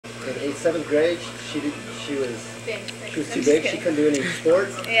in 7th grade, she was too big. She couldn't do any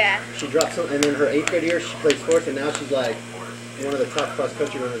sports. Yeah. She dropped some, and in her 8th grade year, she played sports, and now she's like one of the top cross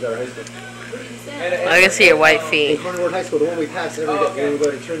country runners at our high school. I can see your white feet. In Carnivore High School, the one we pass every day when we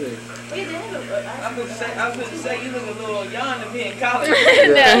go to Trinity. I was going to say you look a little young to be in college.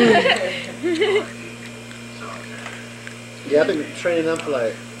 Yeah, I've been training them for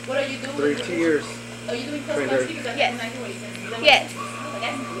like What are you doing? 2 years. Are you doing cross-country? Because that's Yes. what he said. Yes.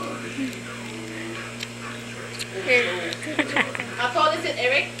 How tall is it,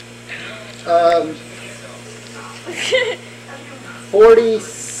 Eric? 40,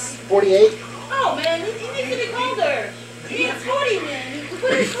 48. Oh man, he needs to be colder. He's 40, man.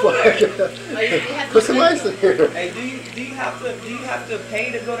 Put his foot. Put some ice in here. Hey, do you have to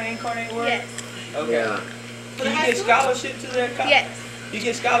pay to go to Incarnate Word? Yes. Okay. Yeah. Do you get scholarship to their college? Yes. You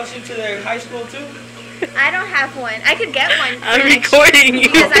get scholarship to their high school too? I don't have one. I could get one. I'm recording you.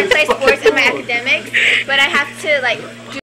 Because I play sports in my academics, but I have to like